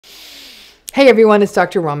Hey everyone, it's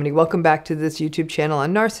Dr. Ramani. Welcome back to this YouTube channel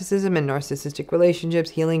on narcissism and narcissistic relationships,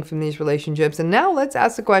 healing from these relationships. And now let's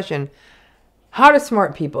ask the question, how do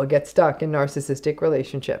smart people get stuck in narcissistic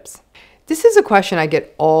relationships? This is a question I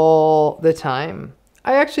get all the time.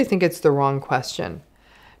 I actually think it's the wrong question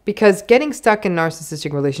because getting stuck in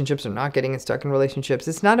narcissistic relationships or not getting stuck in relationships,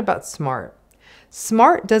 it's not about smart.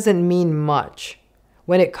 Smart doesn't mean much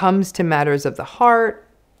when it comes to matters of the heart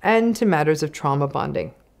and to matters of trauma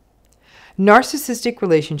bonding. Narcissistic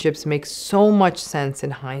relationships make so much sense in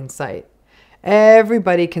hindsight.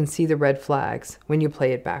 Everybody can see the red flags when you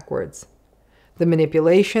play it backwards. The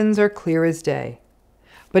manipulations are clear as day.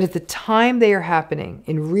 But at the time they are happening,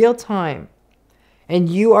 in real time, and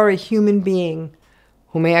you are a human being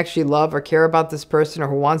who may actually love or care about this person or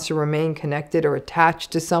who wants to remain connected or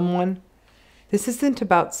attached to someone, this isn't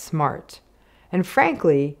about smart. And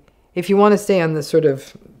frankly, if you want to stay on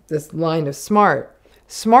this line of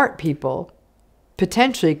smart people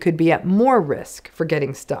potentially could be at more risk for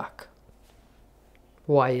getting stuck.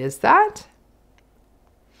 Why is that?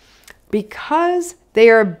 Because they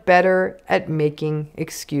are better at making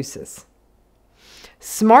excuses.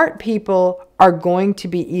 Smart people are going to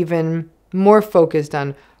be even more focused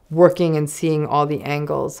on working and seeing all the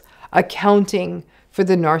angles, accounting for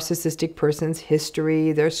the narcissistic person's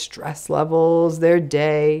history, their stress levels, their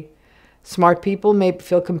day. Smart people may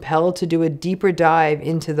feel compelled to do a deeper dive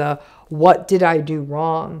into the what did I do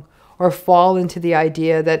wrong, or fall into the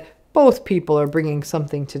idea that both people are bringing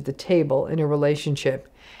something to the table in a relationship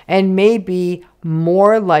and may be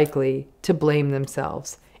more likely to blame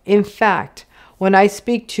themselves. In fact, when I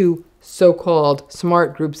speak to so-called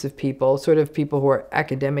smart groups of people, sort of people who are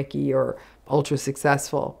academic-y or ultra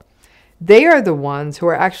successful, they are the ones who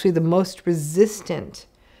are actually the most resistant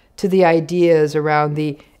to the ideas around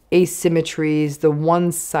the asymmetries, the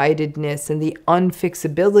one-sidedness, and the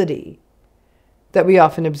unfixability that we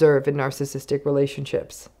often observe in narcissistic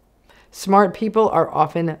relationships. Smart people are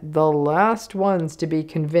often the last ones to be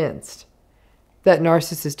convinced that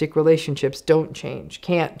narcissistic relationships don't change,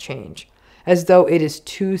 can't change, as though it is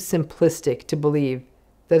too simplistic to believe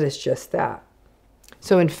that it's just that.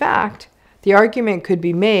 So in fact, the argument could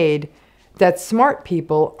be made that smart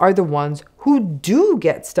people are the ones who do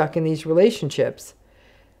get stuck in these relationships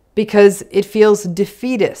because it feels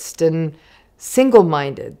defeatist and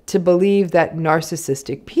single-minded to believe that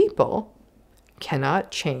narcissistic people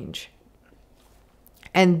cannot change.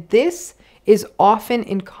 And this is often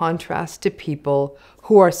in contrast to people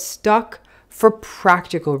who are stuck for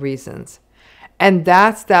practical reasons. And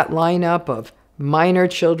that's that lineup of minor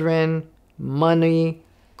children, money,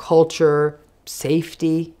 culture,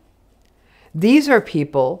 safety. These are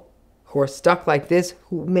people who are stuck like this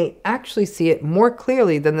who may actually see it more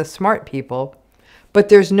clearly than the smart people, but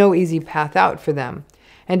there's no easy path out for them.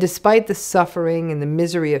 And despite the suffering and the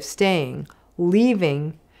misery of staying,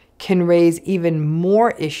 leaving can raise even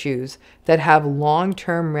more issues that have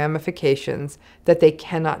long-term ramifications that they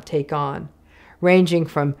cannot take on, ranging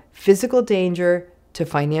from physical danger to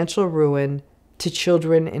financial ruin to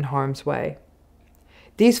children in harm's way.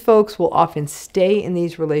 These folks will often stay in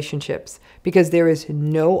these relationships because there is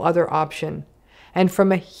no other option. And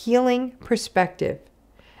from a healing perspective,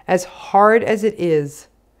 as hard as it is,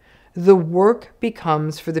 the work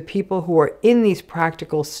becomes for the people who are in these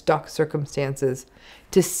practical stuck circumstances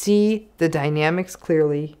to see the dynamics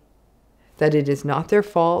clearly, that it is not their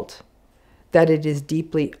fault, that it is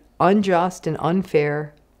deeply unjust and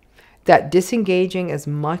unfair, that disengaging as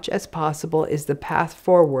much as possible is the path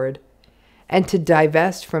forward, and to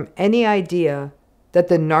divest from any idea that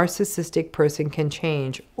the narcissistic person can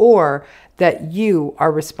change or that you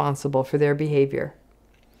are responsible for their behavior.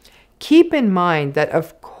 Keep in mind that,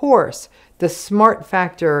 of course, the smart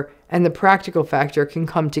factor and the practical factor can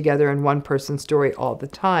come together in one person's story all the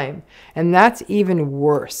time. And that's even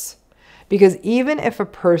worse, because even if a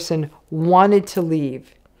person wanted to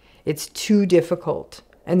leave, it's too difficult.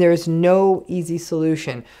 And there is no easy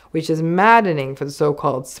solution, which is maddening for the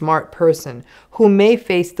so-called smart person who may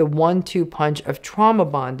face the 1-2 punch of trauma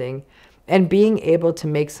bonding and being able to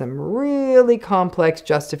make some really complex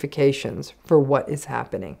justifications for what is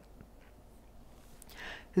happening.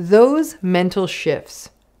 Those mental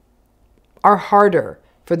shifts are harder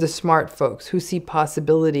for the smart folks who see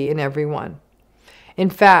possibility in everyone.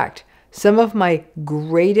 In fact, some of my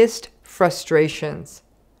greatest frustrations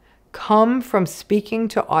come from speaking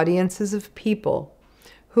to audiences of people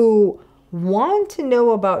who want to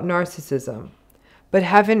know about narcissism, but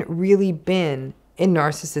haven't really been in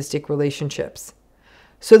narcissistic relationships.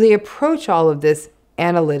 So they approach all of this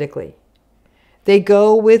analytically. They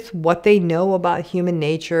go with what they know about human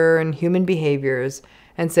nature and human behaviors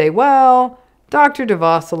and say, well, Dr.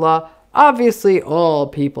 Devasala, obviously all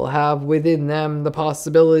people have within them the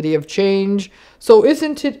possibility of change, so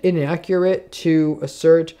isn't it inaccurate to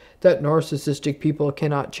assert that narcissistic people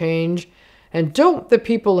cannot change? And don't the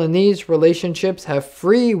people in these relationships have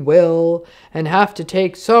free will and have to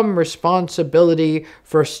take some responsibility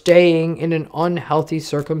for staying in an unhealthy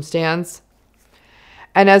circumstance?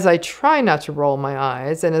 And as I try not to roll my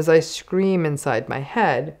eyes and as I scream inside my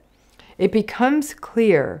head, it becomes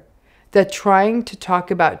clear that trying to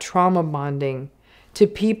talk about trauma bonding to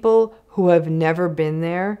people who have never been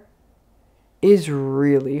there is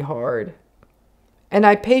really hard. And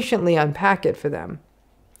I patiently unpack it for them.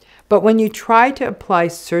 But when you try to apply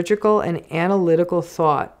surgical and analytical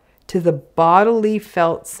thought to the bodily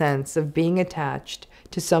felt sense of being attached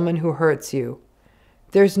to someone who hurts you,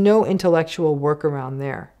 there's no intellectual workaround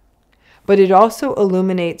there. But it also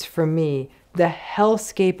illuminates for me the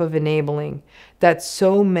hellscape of enabling that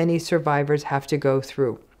so many survivors have to go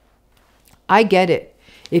through. I get it.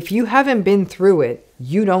 If you haven't been through it,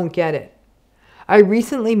 you don't get it. I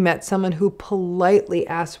recently met someone who politely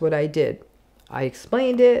asked what I did. I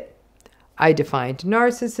explained it. I defined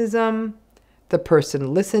narcissism. The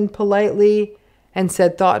person listened politely and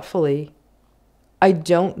said thoughtfully, I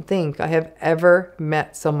don't think I have ever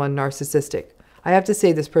met someone narcissistic. I have to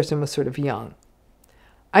say this person was sort of young.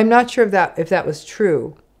 I'm not sure if that was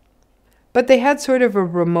true, but they had sort of a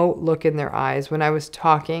remote look in their eyes when I was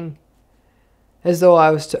talking, as though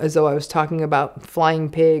I was talking about flying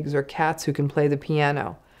pigs or cats who can play the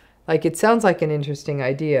piano. Like, it sounds like an interesting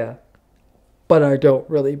idea, but I don't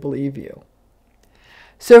really believe you.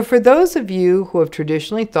 So for those of you who have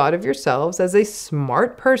traditionally thought of yourselves as a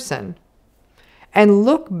smart person and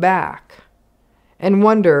look back and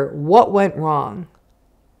wonder what went wrong,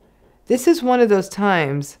 this is one of those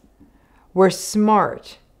times where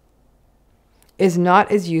smart is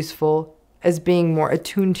not as useful as being more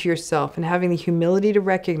attuned to yourself and having the humility to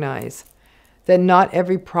recognize that not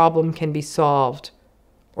every problem can be solved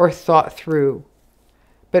or thought through,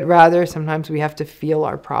 but rather sometimes we have to feel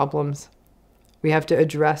our problems. We have to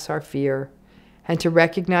address our fear and to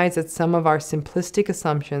recognize that some of our simplistic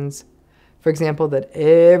assumptions, for example, that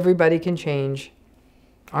everybody can change,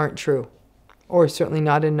 aren't true, or certainly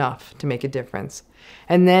not enough to make a difference.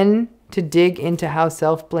 And then to dig into how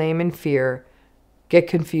self-blame and fear get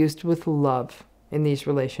confused with love in these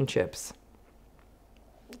relationships.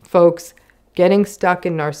 Folks, getting stuck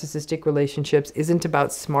in narcissistic relationships isn't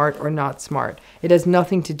about smart or not smart. It has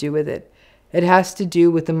nothing to do with it. It has to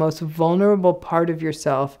do with the most vulnerable part of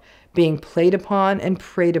yourself being played upon and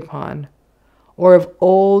preyed upon, or of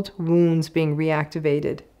old wounds being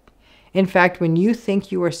reactivated. In fact, when you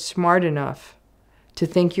think you are smart enough to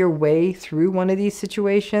think your way through one of these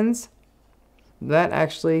situations, that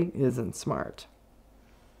actually isn't smart.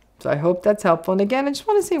 So I hope that's helpful. And again, I just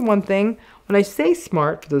want to say one thing. When I say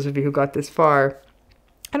smart, for those of you who got this far,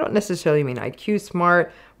 I don't necessarily mean IQ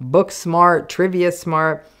smart, book smart, trivia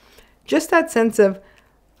smart. Just that sense of,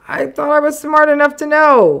 I thought I was smart enough to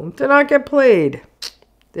know, to not get played.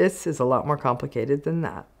 This is a lot more complicated than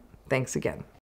that. Thanks again.